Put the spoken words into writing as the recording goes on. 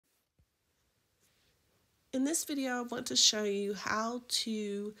In this video, I want to show you how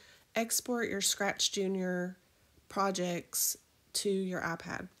to export your Scratch Junior projects to your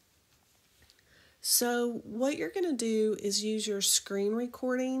iPad. So what you're going to do is use your screen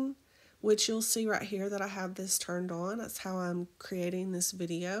recording, which you'll see right here that I have this turned on. That's how I'm creating this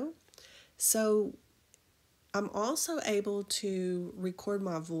video. So I'm also able to record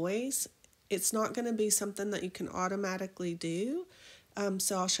my voice. It's not going to be something that you can automatically do.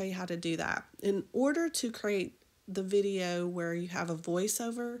 So I'll show you how to do that. In order to create the video where you have a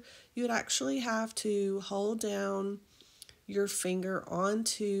voiceover, you would actually have to hold down your finger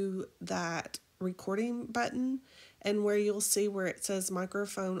onto that recording button, and where you'll see where it says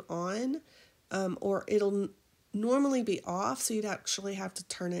microphone on, or it'll normally be off, so you'd actually have to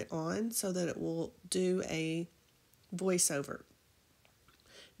turn it on so that it will do a voiceover.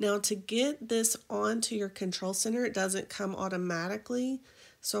 Now, to get this onto your control center, it doesn't come automatically,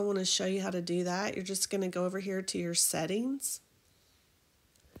 so I want to show you how to do that. You're just going to go over here to your settings,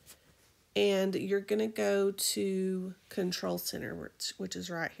 and you're going to go to control center, which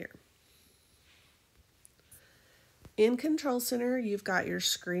is right here. In control center, you've got your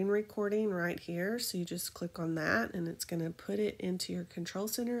screen recording right here, so you just click on that and it's going to put it into your control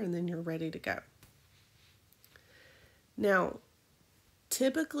center, and then you're ready to go. Now,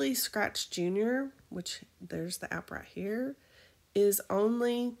 typically Scratch Junior, which there's the app right here, is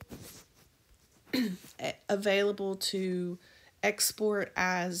only available to export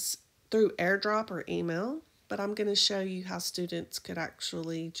as through AirDrop or email, but I'm going to show you how students could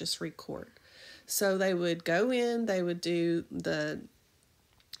actually just record. So they would go in, they would do the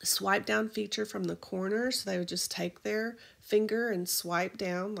swipe down feature from the corner, so they would just take their finger and swipe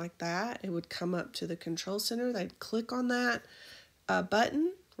down like that. It would come up to the control center. They'd click on that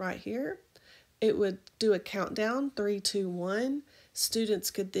button right here. It would do a countdown, 3, 2, 1.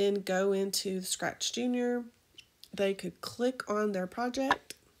 Students could then go into Scratch Junior. They could click on their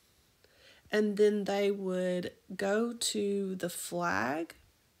project, and then they would go to the flag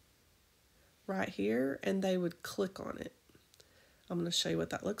right here, and they would click on it. I'm going to show you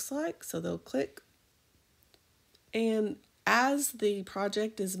what that looks like. So they'll click, and as the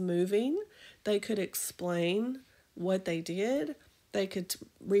project is moving, they could explain what they did. They could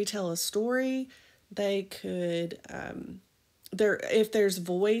retell a story. They could, if there's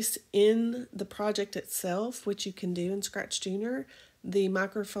voice in the project itself, which you can do in Scratch Junior, the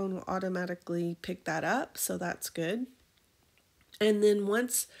microphone will automatically pick that up, so that's good. And then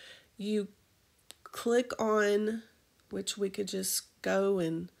once you click on, which we could just go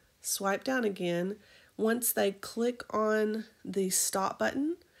and swipe down again, once they click on the stop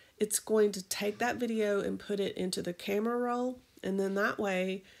button, it's going to take that video and put it into the camera roll, and then that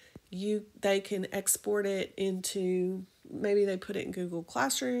way they can export it into, maybe they put it in Google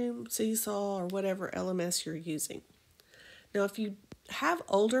Classroom, Seesaw, or whatever LMS you're using. Now, if you have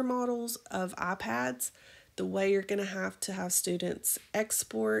older models of iPads, the way you're going to have students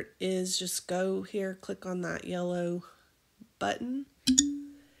export is just go here, click on that yellow button,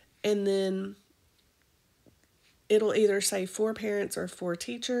 and then it'll either say for parents or for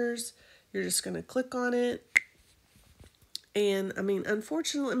teachers. You're just going to click on it. And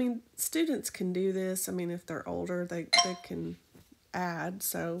unfortunately, students can do this. If they're older, they can add.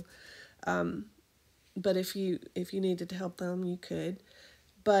 So, but if you needed to help them, you could.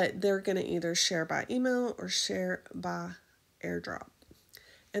 But they're going to either share by email or share by AirDrop.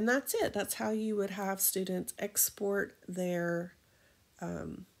 And that's it. That's how you would have students export their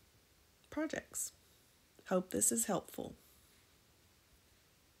projects. Hope this is helpful.